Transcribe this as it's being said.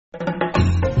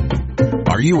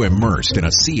Are you immersed in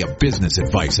a sea of business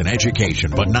advice and education,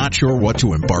 but not sure what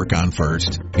to embark on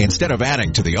first? Instead of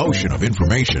adding to the ocean of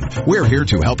information, we're here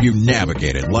to help you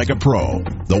navigate it like a pro.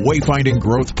 The Wayfinding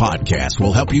Growth Podcast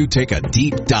will help you take a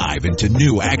deep dive into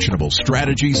new actionable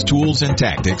strategies, tools, and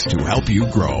tactics to help you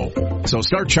grow. So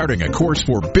start charting a course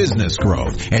for business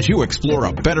growth as you explore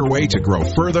a better way to grow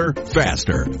further,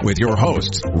 faster, with your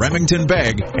hosts, Remington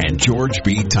Begg and George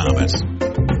B. Thomas.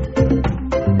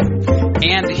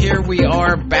 And here we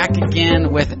are back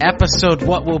again with episode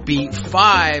what will be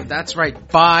 5. That's right,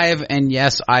 5. And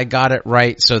yes, I got it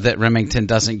right so that Remington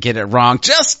doesn't get it wrong.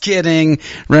 Just kidding.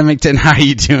 Remington, how are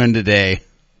you doing today?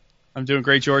 I'm doing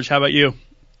great, George. How about you?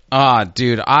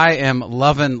 Dude, I am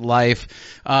loving life.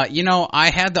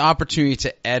 I had the opportunity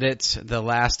to edit the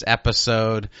last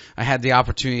episode. I had the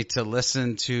opportunity to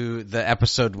listen to the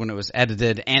episode when it was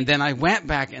edited, and then I went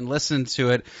back and listened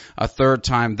to it a third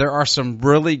time. There are some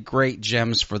really great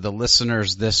gems for the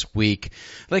listeners this week.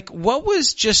 Like, what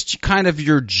was just kind of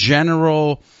your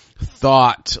general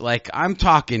thought, like I'm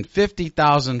talking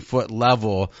 50,000 foot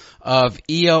level of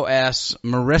EOS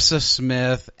Marissa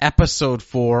Smith, episode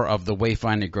 4 of the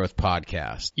Wayfinding Growth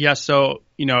Podcast? Yeah, so,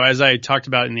 as I talked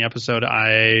about in the episode,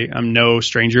 I am no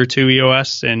stranger to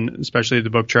EOS and especially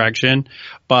the book Traction.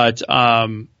 But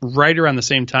right around the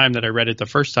same time that I read it the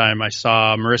first time, I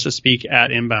saw Marissa speak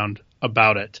at Inbound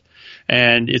about it.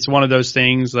 And it's one of those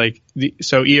things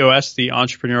so EOS, the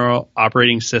Entrepreneurial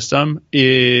Operating System,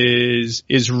 is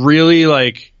really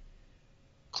like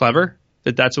clever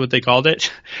that that's what they called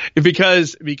it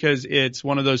because it's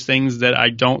one of those things that I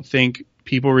don't think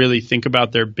people really think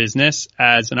about their business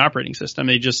as an operating system.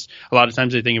 A lot of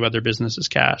times they think about their business as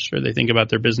cash, or they think about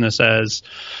their business as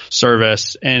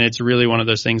service. And it's really one of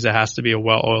those things that has to be a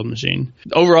well-oiled machine.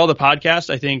 Overall, the podcast,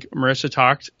 I think Marissa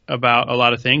talked about a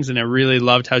lot of things, and I really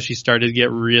loved how she started to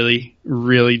get really,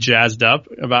 really jazzed up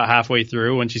about halfway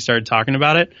through when she started talking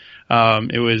about it.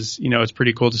 It was, it's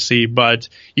pretty cool to see, but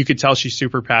you could tell she's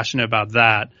super passionate about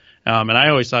that. And I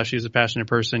always thought she was a passionate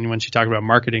person when she talked about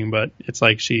marketing, but it's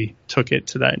like she took it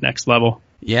to that next level.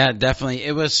 Yeah, definitely.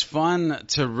 It was fun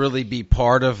to really be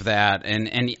part of that.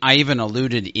 And I even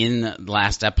alluded in the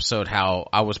last episode how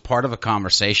I was part of a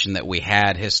conversation that we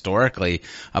had historically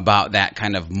about that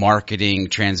kind of marketing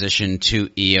transition to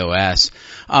EOS.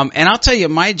 And I'll tell you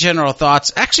my general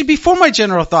thoughts. Actually, before my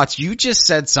general thoughts, you just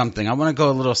said something. I want to go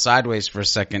a little sideways for a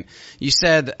second. You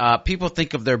said people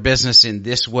think of their business in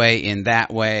this way, in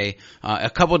that way, a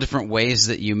couple different ways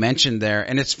that you mentioned there.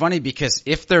 And it's funny because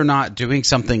if they're not doing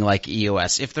something like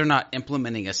EOS, if they're not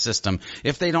implementing a system,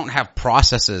 if they don't have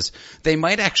processes, they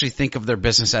might actually think of their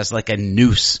business as like a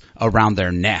noose around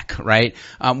their neck, right?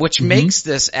 Which makes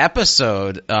this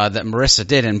episode that Marissa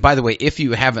did. And by the way, if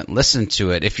you haven't listened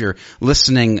to it, if you're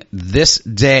listening this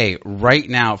day right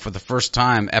now for the first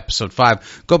time, episode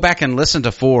 5, go back and listen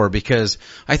to 4, because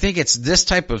I think it's this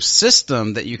type of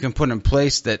system that you can put in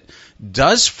place that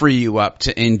does free you up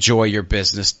to enjoy your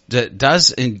business, that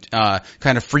does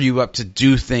kind of free you up to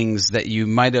do things that you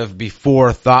might have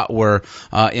before thought were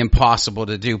impossible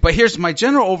to do. But here's my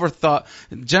general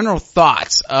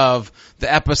thoughts of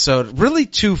the episode, really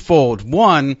twofold.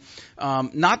 One,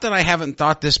 not that I haven't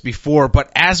thought this before,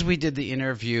 but as we did the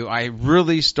interview, I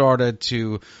really started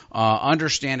to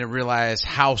understand and realize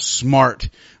how smart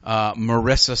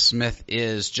Marissa Smith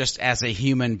is just as a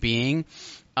human being.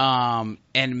 And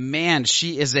man,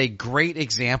 she is a great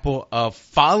example of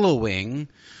following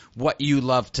what you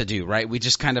love to do, right? We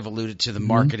just kind of alluded to the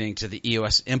marketing, to the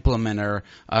EOS implementer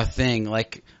thing.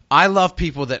 Like, I love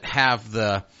people that have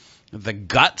the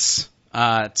guts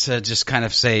to just kind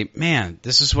of say, man,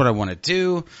 this is what I want to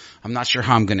do. I'm not sure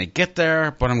how I'm going to get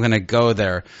there, but I'm going to go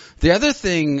there. The other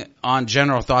thing on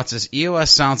general thoughts is EOS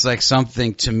sounds like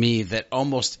something to me that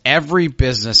almost every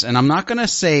business, and I'm not going to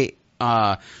say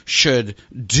should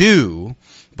do,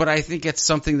 but I think it's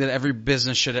something that every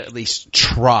business should at least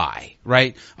try,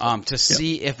 right? To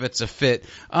see if it's a fit.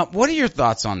 What are your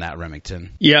thoughts on that,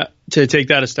 Remington? Yeah, to take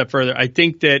that a step further, I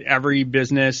think that every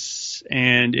business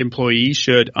and employee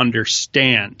should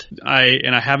understand. I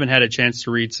haven't had a chance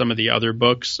to read some of the other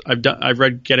books. I've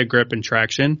read Get a Grip and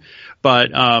Traction,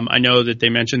 but I know that they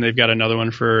mentioned they've got another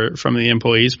one from the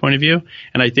employee's point of view,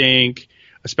 and I think,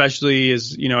 especially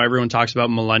as, everyone talks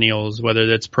about millennials, whether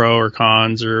that's pro or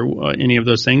cons or any of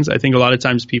those things. I think a lot of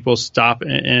times people stop,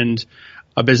 and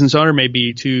a business owner may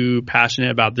be too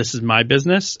passionate about this is my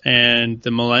business, and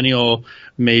the millennial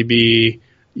may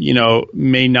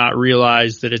not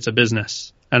realize that it's a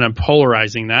business. And I'm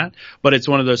polarizing that, but it's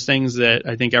one of those things that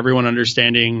I think everyone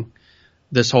understanding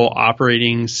this whole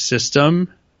operating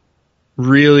system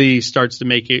really starts to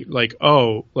make it like,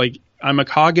 oh, like I'm a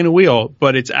cog in a wheel,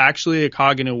 but it's actually a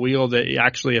cog in a wheel that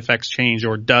actually affects change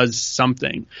or does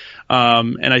something.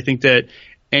 And I think that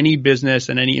any business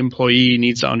and any employee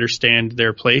needs to understand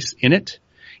their place in it.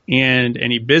 And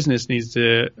any business needs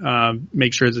to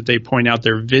make sure that they point out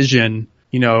their vision,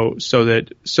 so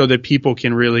that people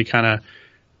can really kind of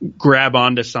grab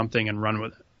onto something and run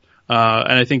with it.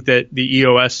 And I think that the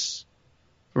EOS,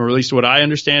 or at least what I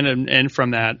understand, and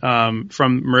from that,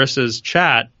 from Marissa's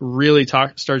chat, really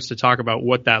starts to talk about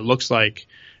what that looks like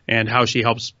and how she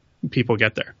helps people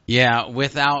get there. Yeah,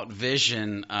 without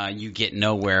vision, you get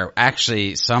nowhere.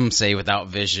 Actually, some say without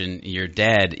vision, you're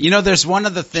dead. There's one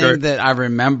other thing that I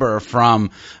remember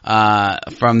from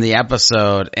the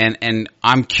episode, and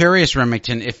I'm curious,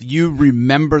 Remington, if you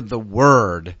remember the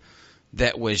word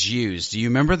that was used. Do you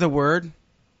remember the word?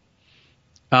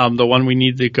 The one we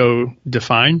need to go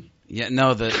define? Yeah,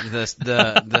 no,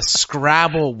 the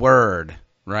Scrabble word.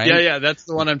 Right? Yeah, that's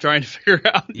the one I'm trying to figure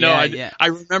out. I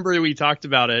remember we talked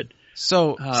about it.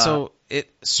 So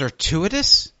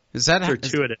circuitous? Is that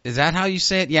circuitous? Is that how you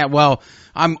say it? Yeah. Well,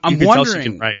 I'm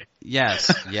wondering. Right.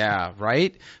 Yes. Yeah.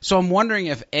 Right. So I'm wondering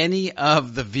if any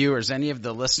of the viewers, any of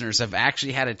the listeners, have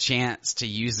actually had a chance to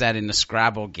use that in the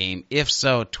Scrabble game. If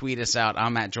so, tweet us out.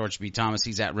 I'm at George B. Thomas.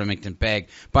 He's at Remington Begg.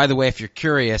 By the way, if you're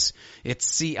curious, it's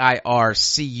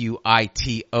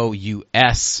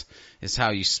CIRCUITOUS. Is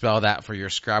how you spell that for your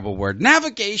Scrabble word.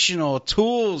 Navigational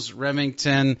tools,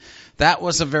 Remington. That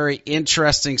was a very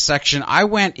interesting section. I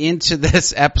went into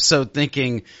this episode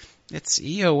thinking it's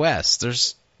EOS.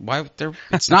 It's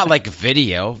not like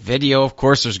video. Video, of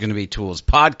course, there's going to be tools.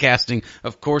 Podcasting,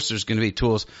 of course, there's going to be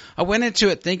tools. I went into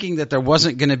it thinking that there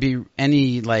wasn't going to be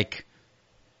any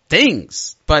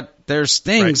things, but there's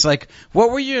things. Right.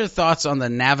 What were your thoughts on the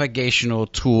navigational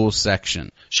tools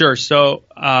section? Sure. So,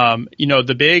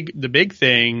 the big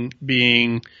thing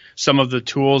being some of the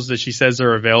tools that she says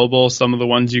are available, some of the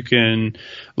ones you can,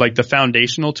 like the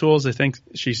foundational tools, I think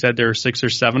she said there are 6 or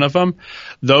 7 of them.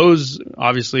 Those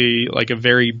obviously a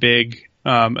very big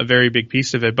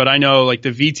piece of it. But I know the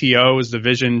VTO is the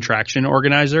Vision Traction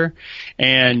Organizer.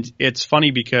 And it's funny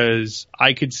because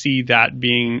I could see that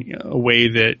being a way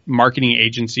that marketing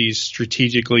agencies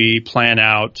strategically plan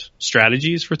out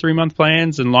strategies for 3-month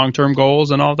plans and long-term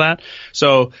goals and all that.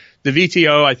 So the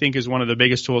VTO, I think, is one of the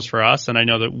biggest tools for us. And I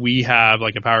know that we have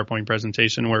a PowerPoint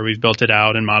presentation where we've built it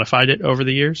out and modified it over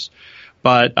the years.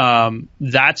 But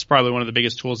that's probably one of the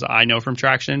biggest tools that I know from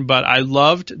Traction. But I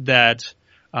loved that.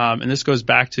 And this goes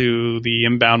back to the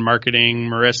inbound marketing,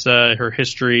 Marissa, her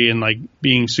history, and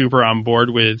being super on board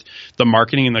with the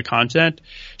marketing and the content.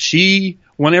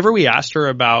 Whenever we asked her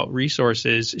about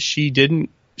resources, she didn't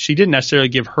necessarily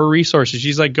give her resources.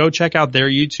 She's like, go check out their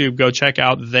YouTube, go check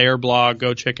out their blog,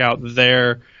 go check out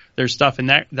their stuff. And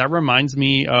that reminds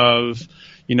me of,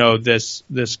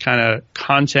 this kind of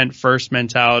content first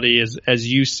mentality, as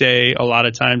you say a lot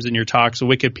of times in your talks, a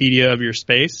Wikipedia of your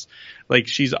space.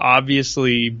 She's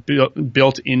obviously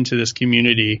built into this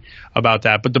community about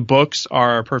that. But the books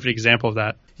are a perfect example of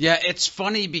that. Yeah, it's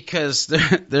funny because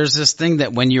there's this thing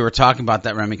that when you were talking about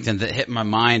that, Remington, that hit my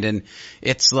mind. And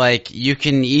it's you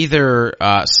can either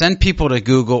send people to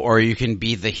Google or you can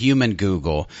be the human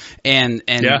Google and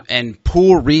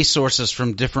pool resources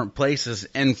from different places.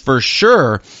 And for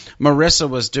sure, Marissa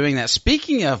was doing that.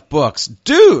 Speaking of books,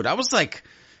 dude, I was like,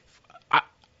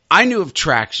 I knew of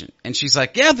Traction, and she's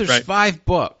like, yeah, there's 5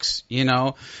 books,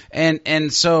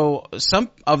 and so some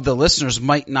of the listeners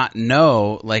might not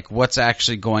know what's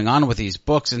actually going on with these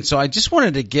books. And so I just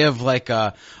wanted to give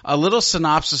a little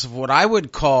synopsis of what I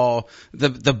would call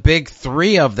the big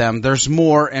 3 of them. There's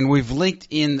more, and we've linked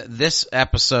in this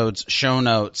episode's show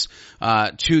notes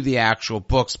to the actual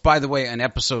books. By the way, in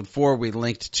episode 4, we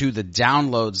linked to the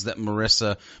downloads that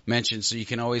Marissa mentioned, so you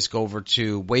can always go over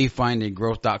to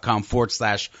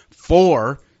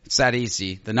wayfindinggrowth.com/4. It's that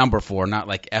easy. The number 4, not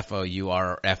like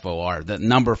FOUR or FOR. The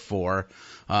number 4,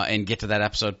 and get to that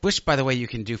episode, which, by the way, you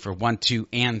can do for 1, 2,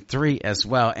 and 3 as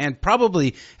well, and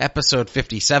probably episode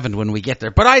 57 when we get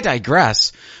there. But I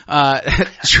digress.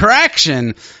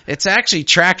 Traction, it's actually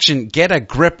Traction, Get a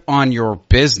Grip on Your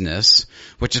Business,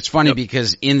 which it's funny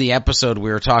because in the episode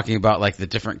we were talking about the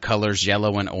different colors,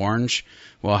 yellow and orange.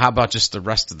 Well, how about just the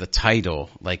rest of the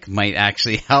title, might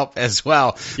actually help as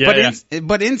well.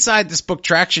 But inside this book,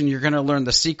 Traction, you're going to learn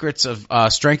the secrets of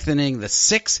strengthening the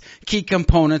 6 key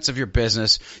components of your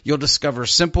business. You'll discover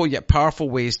simple yet powerful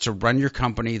ways to run your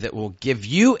company that will give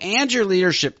you and your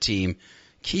leadership team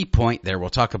Key point there. We'll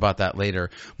talk about that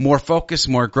later. More focus,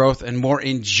 more growth, and more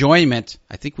enjoyment.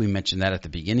 I think we mentioned that at the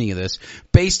beginning of this.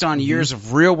 Based on years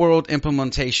of real-world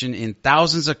implementation in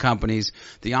thousands of companies,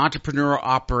 the Entrepreneurial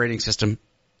Operating System,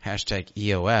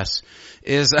 #EOS,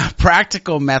 is a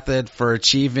practical method for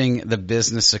achieving the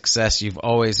business success you've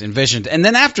always envisioned. And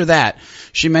then after that,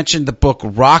 she mentioned the book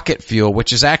Rocket Fuel,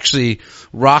 which is actually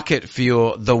Rocket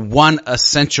Fuel, the one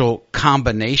essential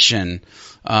combination,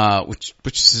 which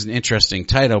is an interesting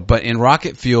title. But in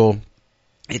Rocket Fuel,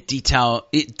 it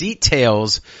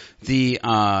details the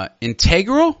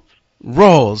integral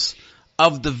roles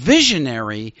of the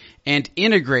visionary and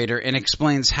integrator, and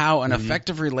explains how an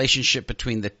effective relationship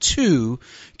between the two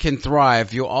can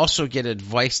thrive. You'll also get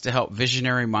advice to help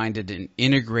visionary-minded and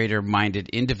integrator-minded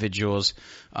individuals,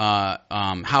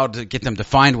 how to get them to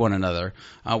find one another.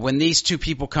 When these two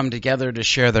people come together to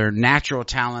share their natural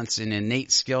talents and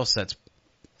innate skill sets,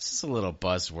 this is a little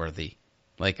buzzworthy.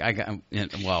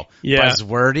 Buzzwordy.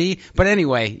 But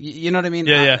anyway, you know what I mean?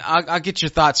 Yeah. I'll get your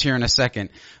thoughts here in a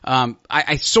second.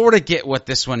 I sort of get what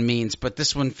this one means, but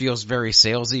this one feels very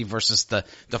salesy versus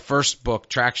the first book,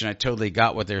 Traction. I totally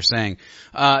got what they're saying.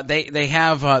 They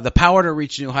have the power to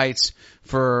reach new heights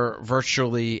for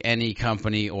virtually any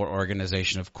company or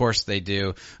organization. Of course they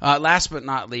do. Last but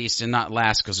not least, and not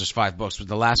last because there's 5 books, but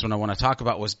the last one I want to talk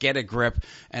about was Get a Grip,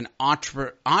 an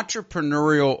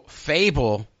entrepreneurial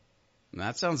fable.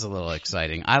 That sounds a little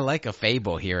exciting. I like a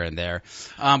fable here and there,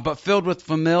 but filled with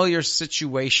familiar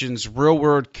situations,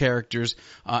 real-world characters,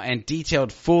 and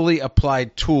detailed, fully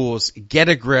applied tools. Get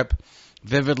a Grip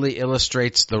vividly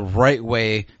illustrates the right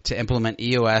way to implement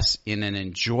EOS in an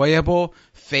enjoyable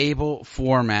fable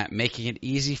format, making it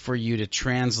easy for you to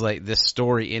translate this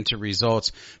story into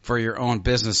results for your own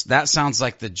business. That sounds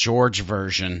like the George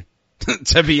version.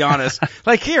 To be honest,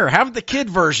 like, here, have the kid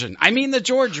version. I mean the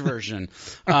George version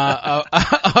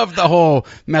of the whole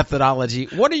methodology.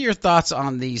 What are your thoughts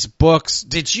on these books?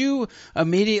 Did you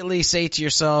immediately say to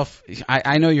yourself,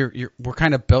 I know we're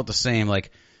kind of built the same,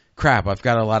 like, crap, I've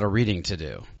got a lot of reading to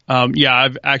do.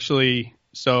 I've actually,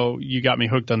 so you got me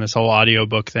hooked on this whole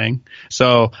audiobook thing.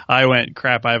 So I went,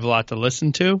 crap, I have a lot to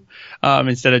listen to,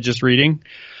 instead of just reading,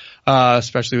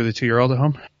 especially with a 2-year-old at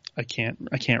home. I can't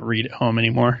read at home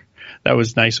anymore. That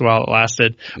was nice while it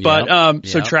lasted. But,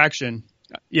 so Traction.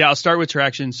 Yeah, I'll start with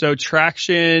Traction. So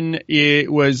Traction,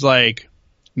 it was like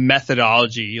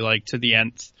methodology, like to the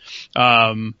nth,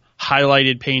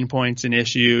 highlighted pain points and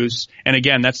issues. And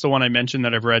again, that's the one I mentioned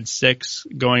that I've read 6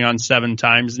 going on 7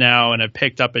 times now. And I've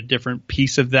picked up a different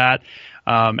piece of that,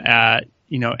 at,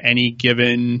 any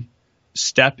given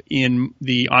step in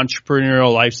the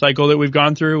entrepreneurial life cycle that we've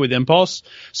gone through with Impulse.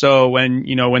 So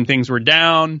when things were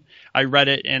down, I read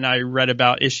it and I read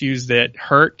about issues that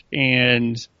hurt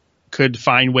and could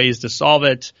find ways to solve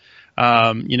it.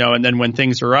 And then when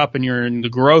things are up and you're in the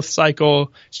growth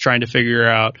cycle, it's trying to figure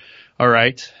out, all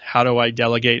right, how do I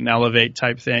delegate and elevate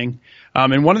type thing.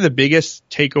 And one of the biggest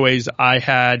takeaways I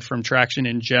had from Traction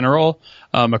in general,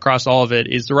 across all of it,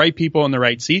 is the right people in the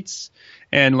right seats.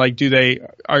 And like, do they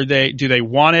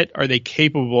want it? Are they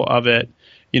capable of it?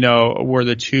 Were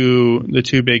the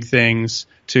two big things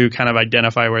to kind of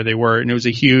identify where they were. And it was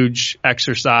a huge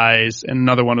exercise and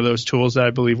another one of those tools that I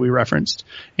believe we referenced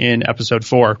in episode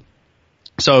 4.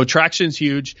 So Traction's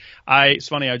huge. It's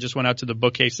funny, I just went out to the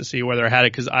bookcase to see whether I had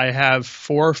it because I have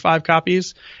 4 or 5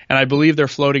 copies and I believe they're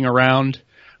floating around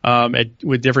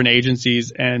with different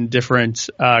agencies and different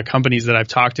companies that I've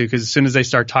talked to, because as soon as they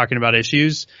start talking about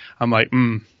issues, I'm like,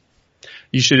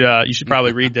 you should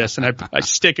probably read this. And I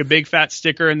stick a big fat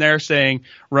sticker in there saying,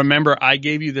 remember, I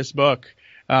gave you this book,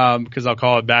 because I'll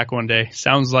call it back one day.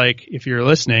 Sounds like if you're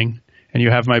listening and you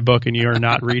have my book and you are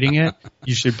not reading it,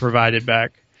 you should provide it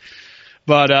back.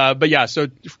 But yeah, so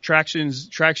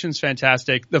Traction's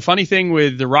fantastic. The funny thing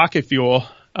with the Rocket Fuel,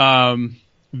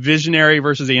 visionary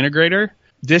versus the integrator,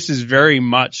 this is very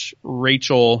much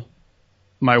Rachel,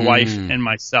 my wife, and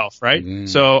myself, right?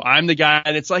 So I'm the guy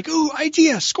that's like, ooh,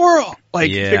 idea, squirrel,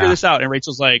 figure this out. And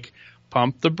Rachel's like,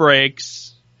 pump the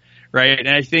brakes, right? And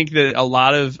I think that a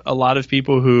lot of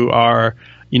people who are,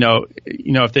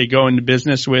 if they go into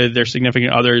business with their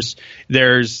significant others,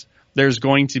 there's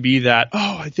going to be that,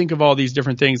 I think of all these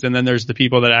different things. And then there's the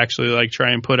people that actually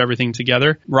try and put everything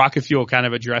together. Rocket Fuel kind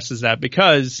of addresses that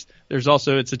because there's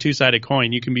also, it's a 2-sided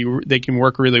coin. They can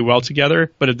work really well together,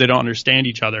 but if they don't understand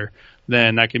each other,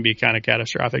 then that can be kind of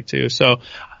catastrophic too. So,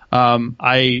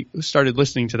 I started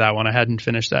listening to that one. I hadn't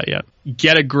finished that yet.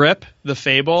 Get a Grip, the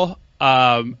fable.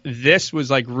 This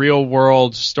was like real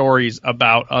world stories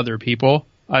about other people.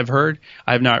 I've heard.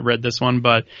 I have not read this one,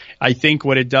 but I think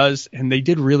what it does, and they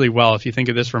did really well, if you think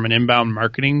of this from an inbound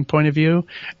marketing point of view,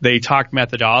 they talked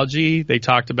methodology, they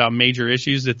talked about major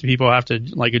issues that the people have to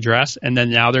like address, and then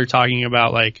now they're talking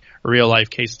about like real life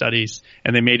case studies,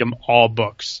 and they made them all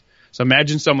books. So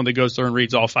imagine someone that goes through and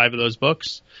reads all 5 of those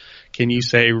books. Can you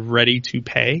say ready to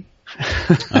pay?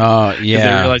 Oh,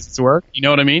 yeah. They realize it's work. You know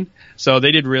what I mean? So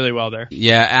they did really well there.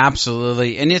 Yeah,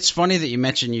 absolutely. And it's funny that you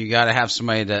mentioned you got to have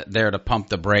somebody there to pump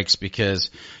the brakes,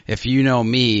 because if you know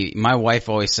me, my wife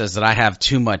always says that I have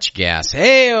too much gas.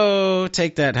 Hey-oh,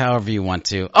 take that however you want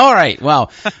to. All right.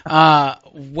 Well,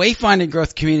 Wayfinding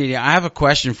Growth Community, I have a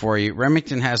question for you.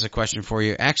 Remington has a question for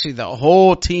you. Actually, the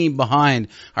whole team behind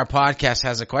our podcast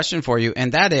has a question for you,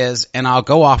 and that is, and I'll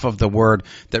go off of the word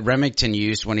that Remington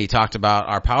used when he talked about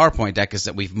our PowerPoint deck, is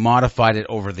that we've modified it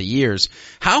over the years.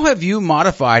 How have you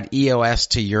modified EOS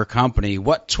to your company?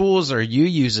 What tools are you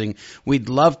using? We'd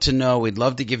love to know. We'd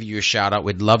love to give you a shout out.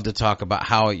 We'd love to talk about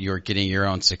how you're getting your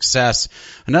own success.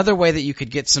 Another way that you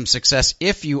could get some success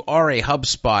if you are a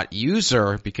HubSpot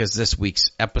user, because this week's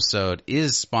episode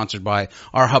is sponsored by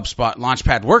our HubSpot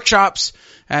Launchpad workshops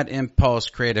at Impulse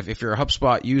Creative. If you're a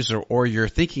HubSpot user or you're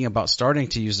thinking about starting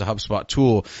to use the HubSpot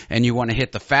tool and you want to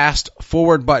hit the fast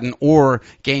forward button or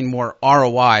gain more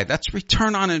ROI, that's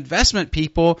return on investment,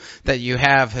 people, that you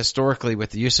have historically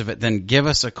with the use of it, then give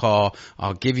us a call.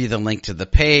 I'll give you the link to the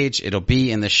page. It'll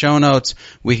be in the show notes.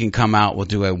 We can come out. We'll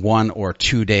do a 1 or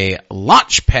 2 day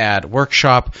Launchpad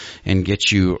workshop and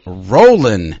get you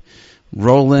rolling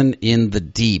in the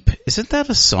deep. Isn't that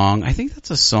a song? I think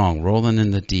that's a song, Rolling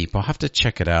in the Deep. I'll have to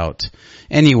check it out.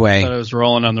 Anyway. I thought it was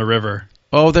Rolling on the River.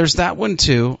 Oh, there's that one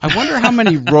too. I wonder how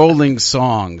many rolling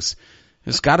songs.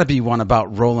 There's got to be one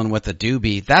about rolling with a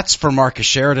doobie. That's for Marcus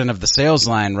Sheridan of the Sales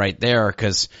Line right there,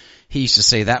 because he used to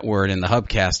say that word in the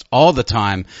Hubcast all the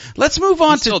time. Let's move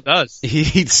on He still does.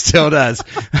 He still does.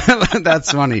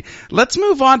 That's funny. Let's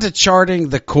move on to charting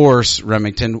the course,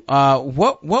 Remington.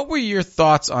 What were your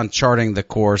thoughts on charting the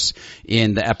course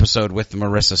in the episode with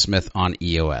Marissa Smith on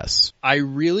EOS? I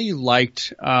really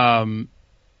liked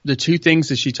the 2 things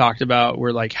that she talked about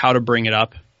were like how to bring it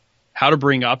up. How to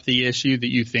bring up the issue that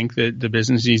you think that the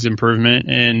business needs improvement.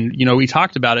 And, you know, we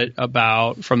talked about it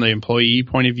from the employee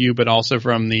point of view, but also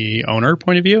from the owner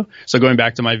point of view. So going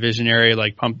back to my visionary,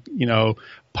 like pump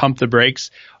the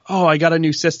brakes. Oh, I got a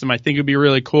new system. I think it'd be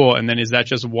really cool. And then is that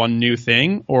just one new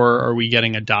thing, or are we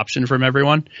getting adoption from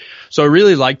everyone? So I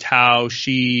really liked how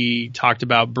she talked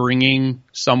about bringing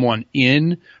someone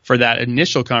in for that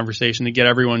initial conversation to get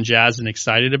everyone jazzed and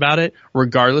excited about it,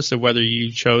 regardless of whether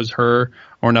you chose her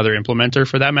or another implementer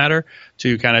for that matter,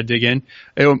 to kind of dig in.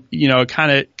 It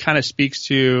kind of speaks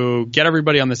to get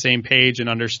everybody on the same page and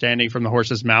understanding from the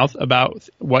horse's mouth about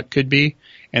what could be,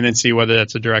 and then see whether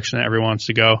that's the direction that everyone wants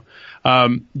to go.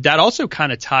 That also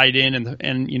kind of tied in,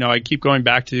 and I keep going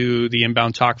back to the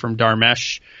inbound talk from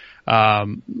Dharmesh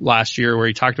last year, where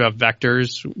he talked about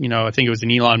vectors. I think it was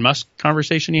an Elon Musk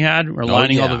conversation he had,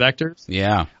 aligning all the vectors.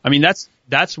 Yeah. I mean, that's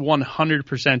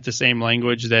 100% the same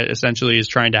language that essentially is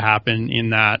trying to happen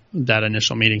in that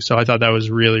initial meeting. So I thought that was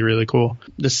really, really cool.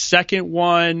 The second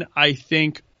one, I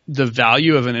think the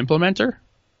value of an implementer,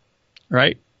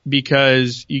 right?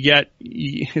 Because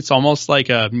it's almost like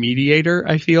a mediator,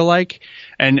 I feel like.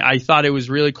 And I thought it was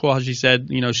really cool how she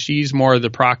said, she's more the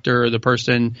proctor or the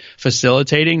person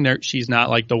facilitating. She's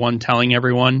not like the one telling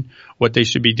everyone what they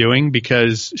should be doing,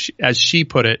 because as she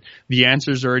put it, the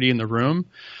answer's already in the room.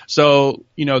 So,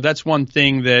 that's one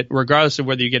thing that regardless of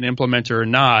whether you get an implementer or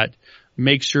not,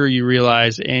 make sure you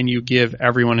realize and you give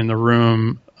everyone in the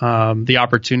room the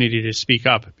opportunity to speak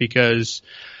up, because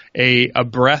a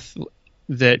breath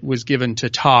that was given to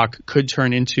talk could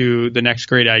turn into the next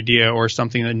great idea or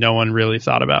something that no one really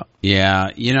thought about. Yeah.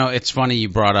 It's funny you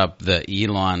brought up the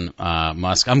Elon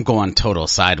Musk. I'm going total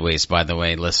sideways, by the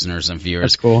way, listeners and viewers.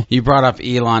 That's cool. You brought up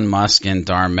Elon Musk and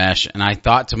Dharmesh, and I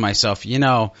thought to myself,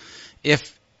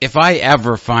 if I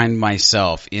ever find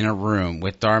myself in a room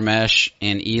with Dharmesh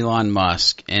and Elon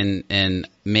Musk and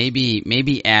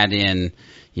maybe add in,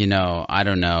 I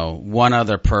don't know, one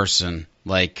other person,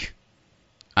 like,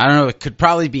 I don't know, it could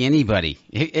probably be anybody.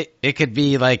 It could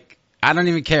be like, I don't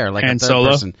even care, like Han a third Solo?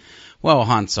 person. Well,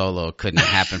 Han Solo couldn't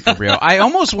happen for real. I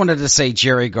almost wanted to say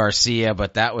Jerry Garcia,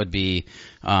 but that would be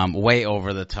way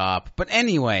over the top. But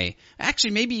anyway,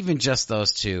 actually maybe even just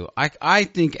those two. I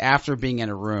think after being in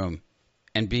a room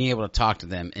and being able to talk to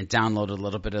them and download a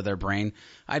little bit of their brain,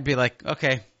 I'd be like,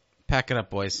 okay, pack it up,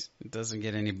 boys. It doesn't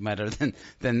get any better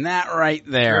than that right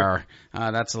there.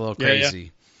 Sure. That's a little crazy. Yeah.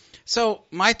 So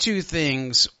my 2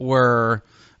 things were,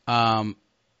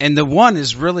 And the one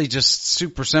is really just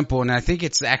super simple, and I think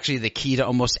it's actually the key to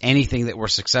almost anything that we're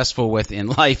successful with in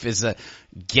life is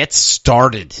get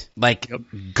started. Like,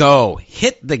 go.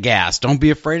 Hit the gas. Don't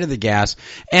be afraid of the gas.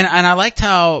 And I liked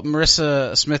how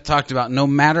Marissa Smith talked about no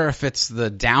matter if it's the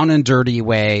down and dirty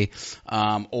way,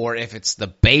 or if it's the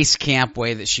base camp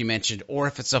way that she mentioned, or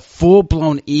if it's a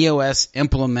full-blown EOS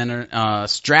implementer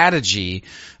strategy,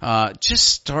 just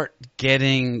start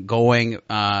getting going,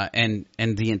 and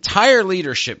the entire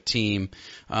leadership team,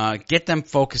 get them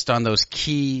focused on those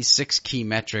 6 key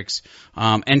metrics,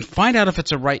 and find out if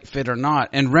it's a right fit or not.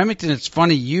 And Remington, it's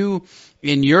funny, you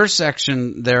in your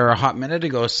section there a hot minute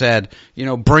ago said,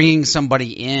 bringing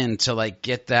somebody in to like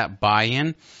get that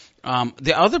buy-in.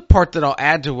 The other part that I'll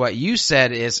add to what you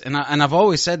said is, and I've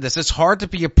always said this, it's hard to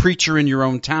be a preacher in your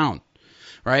own town.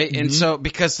 Right? Mm-hmm. And so,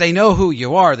 because they know who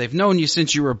you are, they've known you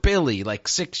since you were Billy, like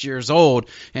 6 years old,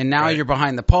 and now you're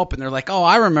behind the pulpit, and they're like, oh,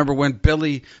 I remember when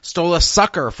Billy stole a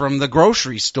sucker from the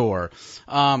grocery store.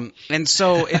 And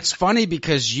so it's funny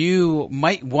because you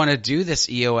might want to do this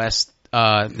EOS,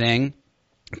 thing,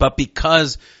 but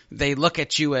because they look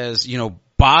at you as,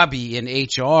 Bobby in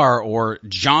HR or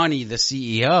Johnny, the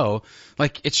CEO,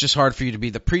 like, it's just hard for you to be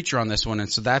the preacher on this one.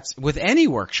 And so that's with any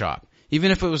workshop.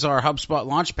 Even if it was our HubSpot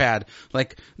Launchpad,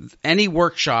 like any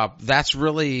workshop, that's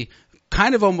really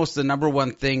kind of almost the number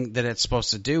one thing that it's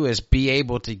supposed to do is be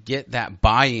able to get that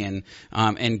buy-in,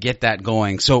 and get that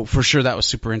going. So for sure, that was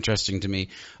super interesting to me.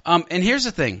 And here's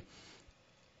the thing.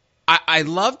 I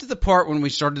loved the part when we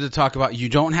started to talk about you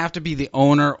don't have to be the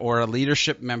owner or a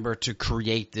leadership member to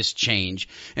create this change.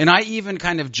 And I even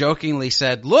kind of jokingly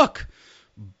said, look,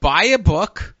 buy a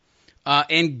book,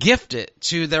 and gift it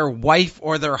to their wife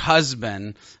or their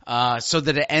husband, so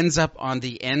that it ends up on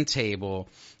the end table.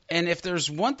 And if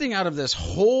there's one thing out of this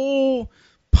whole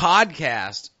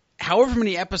podcast, however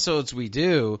many episodes we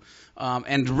do,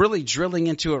 and really drilling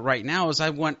into it right now, is I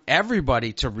want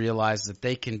everybody to realize that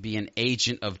they can be an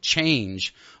agent of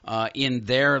change, in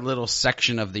their little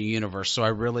section of the universe. So I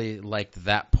really liked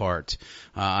that part.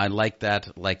 I like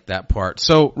that part.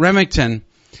 So Remington,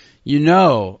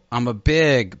 I'm a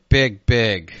big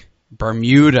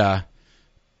Bermuda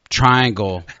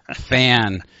Triangle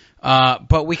fan.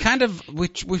 But we try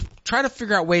to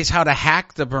figure out ways how to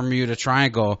hack the Bermuda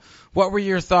Triangle. What were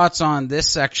your thoughts on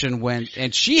this section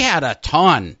and she had a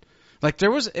ton. Like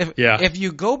there was, if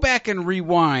you go back and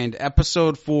rewind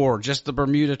episode 4, just the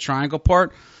Bermuda Triangle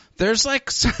part, there's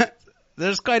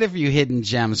quite a few hidden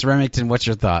gems. Remington, what's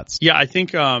your thoughts? Yeah, I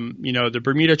think, the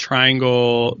Bermuda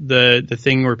Triangle, the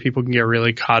thing where people can get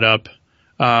really caught up,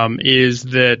 is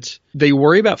that they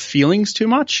worry about feelings too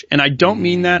much. And I don't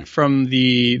mean that from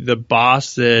the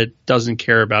boss that doesn't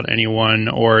care about anyone,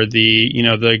 or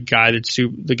the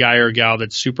guy or gal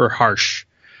that's super harsh,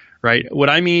 right?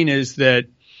 What I mean is that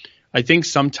I think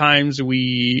sometimes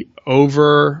we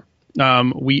overthink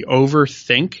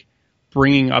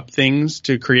bringing up things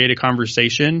to create a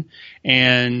conversation,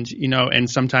 and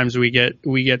sometimes we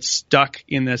get stuck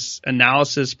in this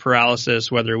analysis paralysis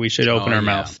whether we should open our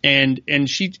mouth. And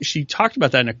she talked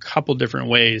about that in a couple different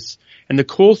ways. And the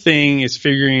cool thing is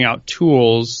figuring out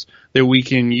tools that we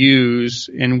can use,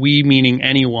 and we meaning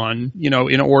anyone,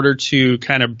 in order to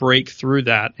kind of break through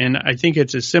that. And I think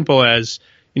it's as simple as,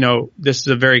 this is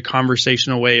a very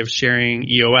conversational way of sharing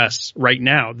EOS right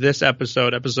now, this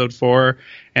episode 4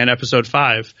 and episode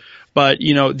 5. But,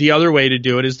 the other way to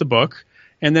do it is the book.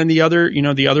 And then the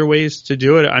other ways to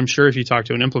do it, I'm sure if you talk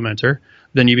to an implementer,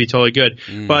 then you'd be totally good.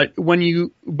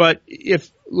 But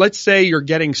if let's say you're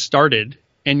getting started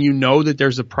and you know that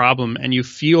there's a problem and you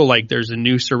feel like there's a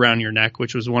noose around your neck,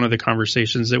 which was one of the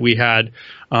conversations that we had,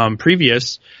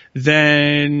 previous,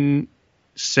 then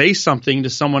say something to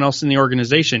someone else in the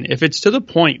organization. If it's to the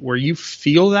point where you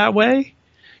feel that way,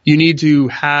 you need to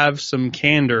have some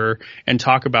candor and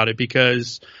talk about it,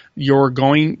 because you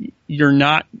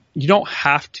don't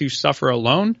have to suffer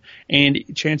alone. And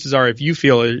chances are, if you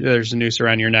feel there's a noose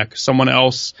around your neck, someone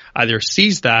else either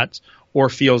sees that or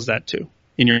feels that too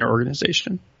in your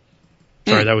organization.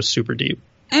 Sorry, that was super deep.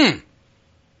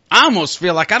 I almost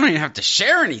feel like I don't even have to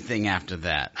share anything after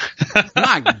that.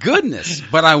 My goodness.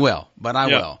 But I will.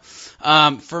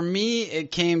 For me,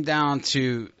 it came down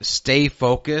to stay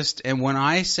focused. And when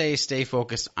I say stay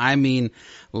focused, I mean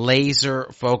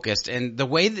laser focused. And the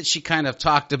way that she kind of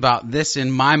talked about this in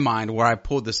my mind, where I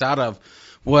pulled this out of,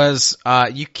 was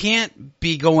you can't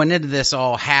be going into this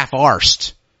all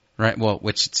half-arsed. Right? Well,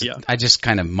 I just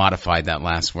kind of modified that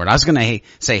last word. I was going to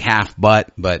say half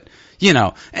but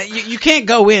you can't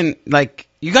go in like,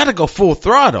 you got to go full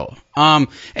throttle. And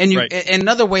Right. and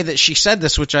another way that she said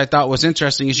this, which I thought was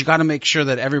interesting, is you got to make sure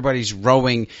that everybody's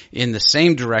rowing in the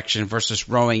same direction versus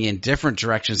rowing in different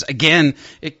directions. Again,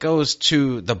 it goes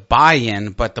to the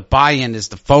buy-in, but the buy-in is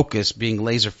the focus, being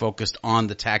laser focused on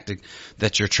the tactic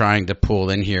that you're trying to pull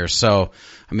in here. So,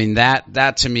 I mean,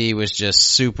 that to me was just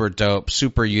super dope,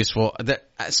 super useful,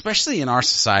 especially in our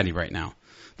society right now.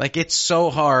 Like, it's so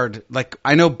hard. Like,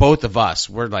 I know both of us,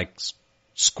 we're like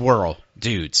squirrel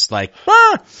dudes. Like,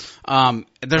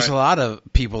 there's a lot of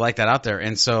people like that out there.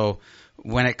 And so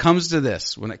when it comes to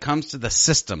this, when it comes to the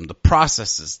system, the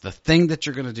processes, the thing that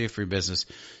you're going to do for your business,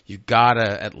 you got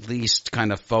to at least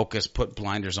kind of focus, put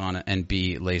blinders on it, and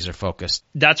be laser focused.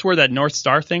 That's where that North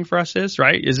Star thing for us is,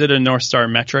 right? Is it a North Star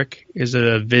metric? Is it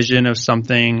a vision of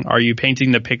something? Are you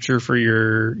painting the picture for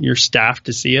your staff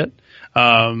to see it?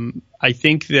 I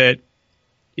think that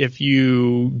if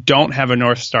you don't have a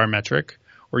North Star metric,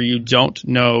 or you don't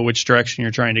know which direction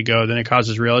you're trying to go, then it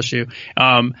causes real issue.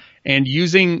 And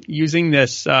using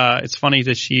this, it's funny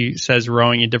that she says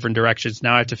rowing in different directions.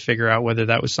 Now I have to figure out whether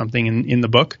that was something in the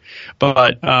book,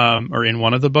 or in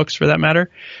one of the books for that matter.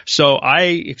 So I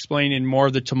explained in more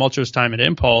of the tumultuous time at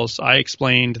Impulse, I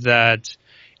explained that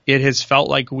it has felt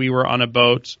like we were on a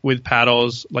boat with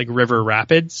paddles like river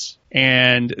rapids.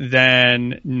 And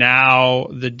then now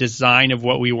the design of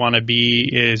what we want to be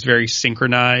is very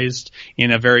synchronized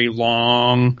in a very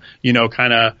long,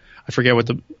 kind of, I forget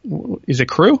is it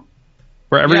crew?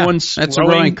 Where everyone's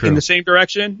rowing in the same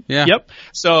direction. Yeah. Yep.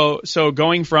 So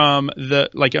going from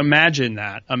imagine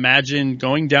that. Imagine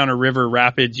going down a river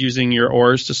rapids using your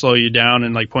oars to slow you down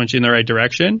and like point you in the right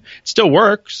direction. It still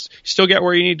works. You still get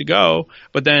where you need to go.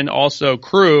 But then also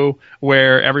crew,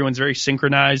 where everyone's very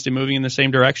synchronized and moving in the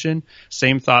same direction.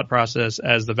 Same thought process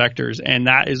as the vectors. And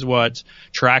that is what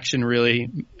traction really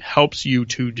helps you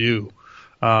to do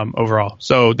overall.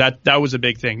 So that was a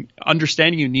big thing.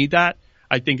 Understanding you need that,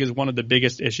 I think, is one of the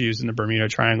biggest issues in the Bermuda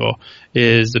Triangle,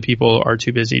 is the people are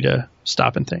too busy to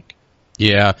stop and think.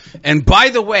 Yeah. And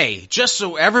by the way, just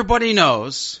so everybody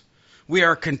knows, we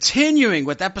are continuing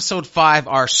with episode 5,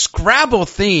 our Scrabble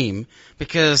theme,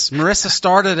 because Marissa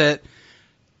started it.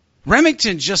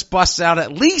 Remington just busts out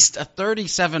at least a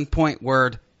 37-point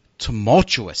word,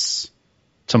 tumultuous.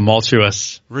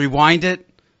 Tumultuous. Rewind it.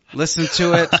 Listen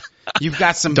to it. You've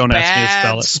got some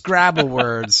bad Scrabble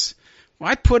words. Well,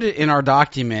 I put it in our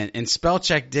document, and spell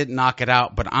check did knock it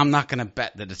out, but I'm not going to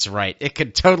bet that it's right. It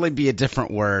could totally be a different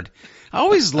word. I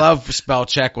always love spell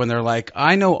check when they're like,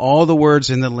 I know all the words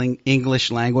in the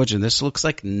English language, and this looks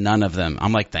like none of them.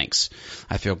 I'm like, thanks.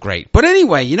 I feel great. But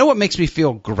anyway, you know what makes me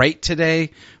feel great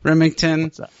today, Remington?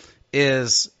 What's that?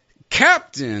 Is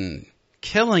Captain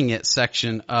Killing It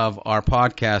section of our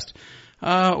podcast.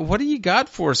 What do you got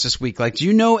for us this week? Like, do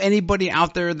you know anybody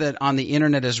out there that on the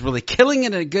internet is really killing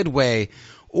it in a good way?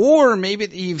 Or maybe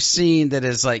that you've seen that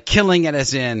is like killing it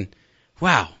as in,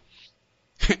 wow.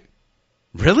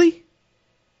 Really?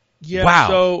 Yeah. Wow.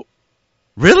 So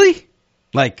really?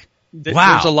 Like,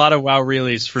 wow. There's a lot of wow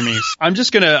reallys for me. I'm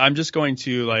just going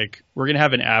to we're going to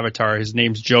have an avatar. His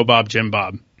name's Joe Bob Jim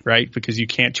Bob. Right? Because you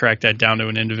can't track that down to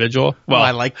an individual. Well,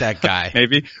 I like that guy.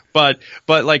 Maybe. But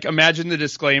like, imagine the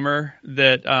disclaimer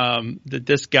that that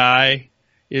this guy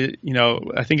is,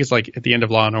 I think it's like at the end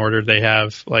of Law and Order, they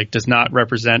have like, does not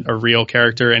represent a real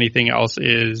character. Anything else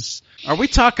is. Are we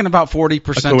talking about 40%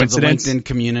 of the LinkedIn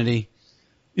community?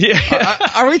 Yeah.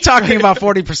 Are we talking about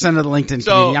 40% of the LinkedIn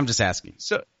community? I'm just asking.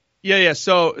 Yeah.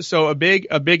 So a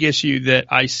big issue that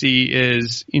I see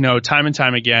is, time and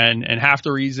time again, and half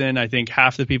the reason I think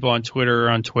half the people on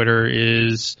Twitter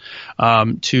is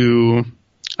to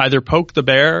either poke the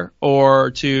bear or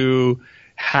to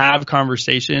have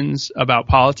conversations about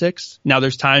politics. Now,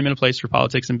 there's time and a place for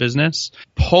politics and business.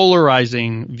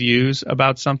 Polarizing views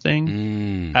about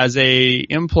something as a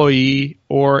employee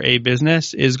or a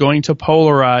business is going to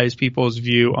polarize people's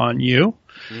view on you.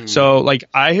 So, like,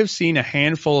 I have seen a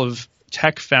handful of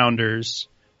tech founders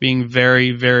being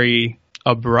very, very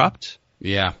abrupt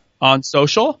on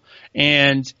social,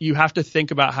 and you have to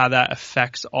think about how that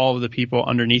affects all of the people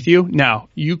underneath you. Now,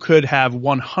 you could have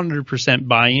 100%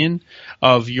 buy-in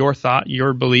of your thought,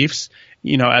 your beliefs,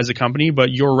 as a company,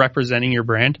 but you're representing your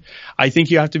brand. I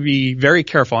think you have to be very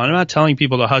careful. I'm not telling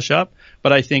people to hush up,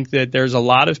 but I think that there's a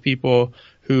lot of people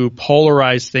who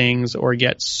polarize things or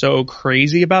get so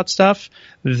crazy about stuff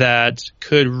that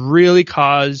could really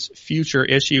cause future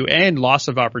issue and loss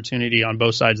of opportunity on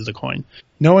both sides of the coin.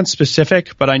 No one's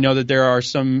specific, but I know that there are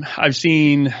some I've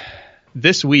seen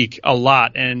this week a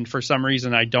lot, and for some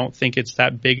reason I don't think it's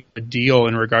that big a deal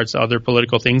in regards to other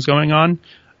political things going on,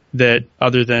 that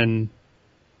other than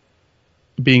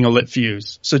being a lit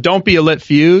fuse. So don't be a lit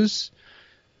fuse.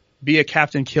 Be a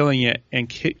captain killing it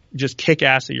and just kick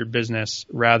ass at your business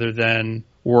rather than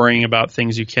worrying about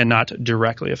things you cannot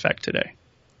directly affect today.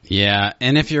 Yeah,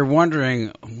 and if you're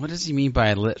wondering, what does he mean by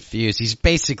a lit fuse? He's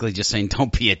basically just saying,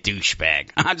 don't be a douchebag.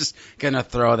 I'm just going to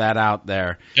throw that out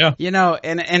there. Yeah. You know,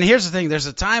 and here's the thing. There's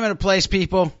a time and a place,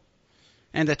 people,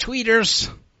 and the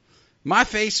tweeters, my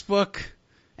Facebook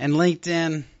and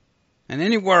LinkedIn and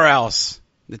anywhere else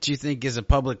that you think is a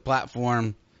public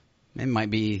platform, it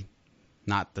might be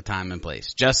not the time and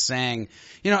place. Just saying,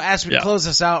 you know, as we close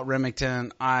this out,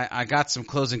 Remington, I got some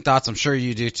closing thoughts. I'm sure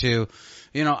you do too.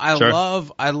 You know,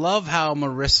 I love how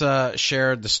Marissa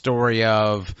shared the story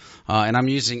of, and I'm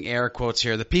using air quotes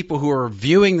here, the people who are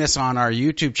viewing this on our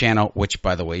YouTube channel, which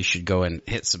by the way, you should go and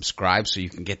hit subscribe so you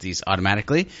can get these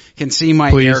automatically. Can see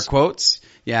my air quotes.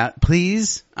 Yeah,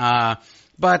 please.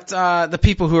 But the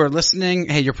people who are listening,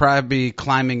 hey, you're probably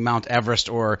climbing Mount Everest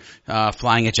or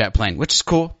flying a jet plane, which is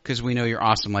cool because we know you're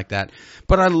awesome like that.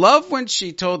 But I love when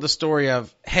she told the story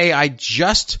of, hey, I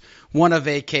just want a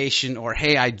vacation, or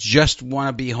hey, I just want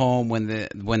to be home when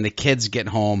the kids get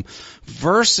home,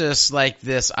 versus like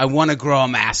this, I want to grow a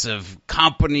massive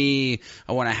company,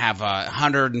 I want to have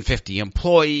 150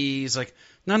 employees. Like,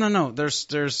 no.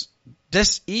 There's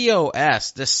this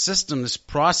EOS, this system, this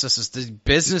processes, these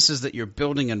businesses that you're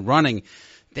building and running,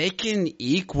 they can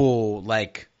equal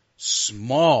like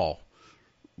small,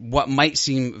 what might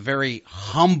seem very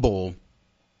humble,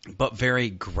 but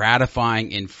very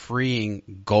gratifying and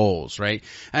freeing goals, right?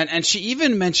 And she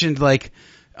even mentioned like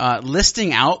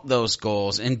listing out those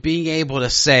goals and being able to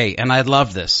say, and I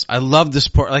love this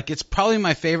part, like it's probably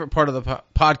my favorite part of the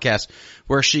podcast,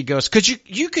 where she goes, cause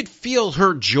you could feel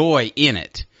her joy in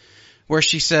it, where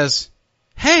she says,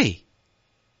 hey,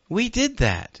 we did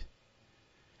that.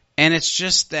 And it's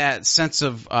just that sense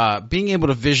of being able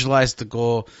to visualize the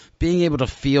goal, being able to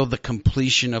feel the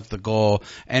completion of the goal,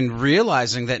 and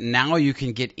realizing that now you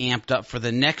can get amped up for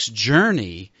the next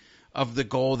journey of the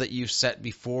goal that you've set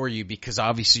before you, because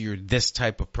obviously you're this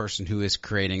type of person who is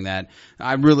creating that.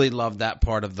 I really love that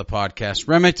part of the podcast.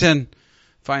 Remington,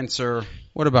 fine sir,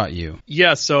 what about you?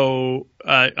 Yeah, so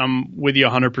I'm with you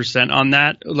 100% on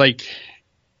that. Like,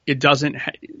 it doesn't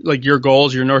like your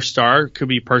goals, your North Star could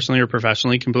be personally or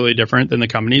professionally completely different than the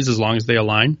company's, as long as they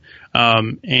align.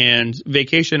 And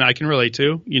vacation, I can relate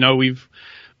to. You know, we've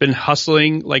been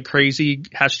hustling like crazy.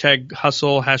 Hashtag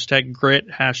hustle, hashtag grit,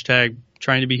 hashtag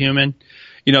trying to be human.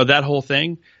 You know, that whole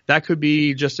thing, that could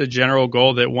be just a general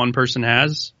goal that one person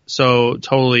has. So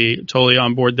totally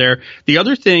on board there. The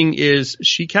other thing is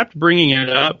she kept bringing it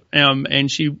up,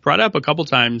 and she brought up a couple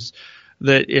times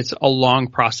that it's a long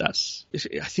process.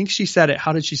 I think she said it.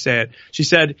 How did she say it? She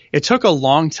said, it took a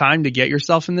long time to get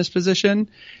yourself in this position.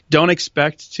 Don't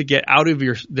expect to get out of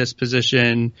this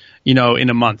position, you know,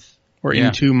 in a month or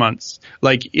in 2 months.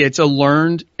 Like, it's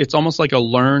almost like a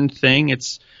learned thing.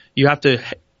 You have to,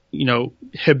 you know,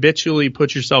 habitually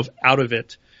put yourself out of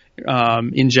it,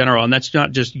 in general. And that's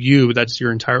not just you, that's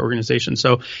your entire organization.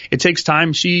 So it takes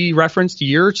time. She referenced a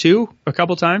year or two a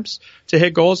couple times to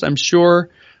hit goals. I'm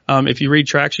sure, if you read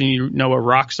Traction, you know what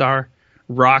rocks are.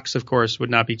 Rocks, of course, would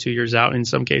not be 2 years out in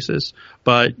some cases,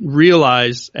 but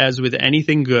realize, as with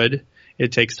anything good,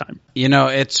 it takes time. You know,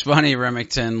 it's funny,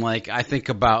 Remington, like I think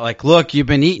about like, look, you've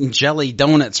been eating jelly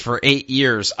donuts for 8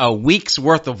 years, a week's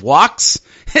worth of walks.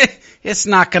 It's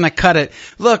not going to cut it.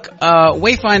 Look,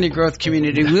 Wayfinding Growth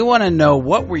community, we want to know,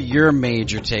 what were your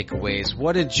major takeaways?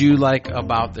 What did you like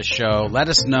about the show? Let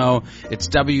us know. It's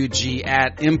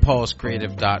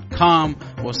WG@impulsecreative.com.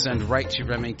 We'll send right to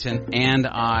Remington and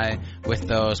I with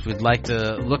those. We'd like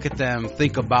to look at them,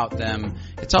 think about them.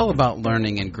 It's all about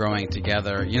learning and growing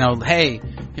together. You know, hey,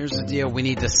 here's the deal. We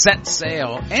need to set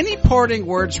sail. Any parting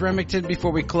words, Remington,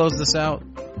 before we close this out?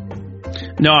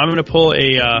 No, I'm going to pull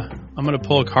a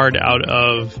card out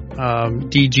of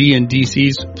DG and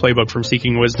DC's playbook from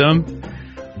Seeking Wisdom.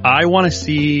 I want to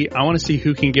see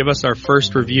who can give us our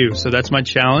first review. So that's my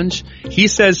challenge. He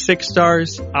says 6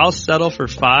 stars. I'll settle for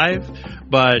 5,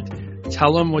 but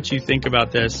tell him what you think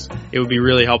about this. It would be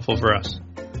really helpful for us.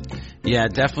 Yeah,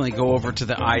 definitely go over to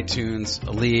the iTunes,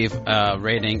 leave a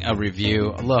rating, a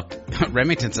review. Look,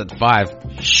 Remington said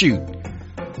 5. Shoot.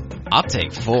 I'll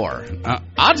take 4.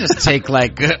 I'll just take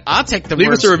I'll take the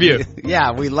Leave us a review.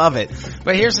 Yeah, we love it.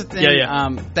 But here's the thing. Yeah.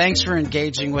 Thanks for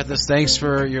engaging with us. Thanks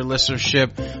for your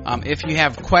listenership. If you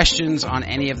have questions on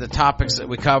any of the topics that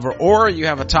we cover, or you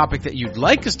have a topic that you'd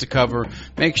like us to cover,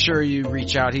 make sure you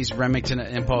reach out. He's Remington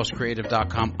at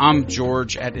ImpulseCreative.com. I'm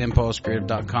George at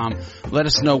ImpulseCreative.com. Let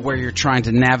us know where you're trying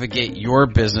to navigate your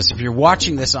business. If you're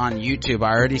watching this on YouTube,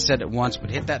 I already said it once, but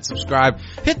hit that subscribe,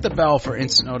 hit the bell for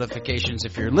instant notifications.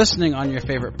 If you're listening on your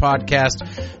favorite podcast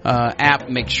app,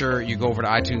 make sure you go over to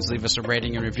iTunes, leave us a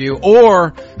rating and review.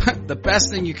 Or the best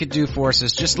thing you could do for us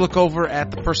is just look over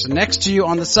at the person next to you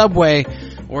on the subway,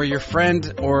 or your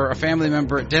friend or a family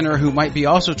member at dinner who might be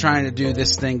also trying to do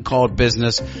this thing called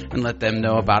business, and let them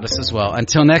know about us as well.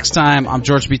 Until next time, I'm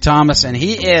George B. Thomas, and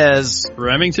he is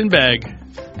Remington Begg.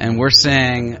 And we're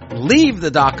saying, leave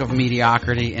the dock of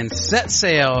mediocrity and set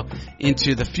sail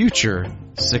into the future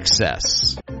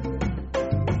success.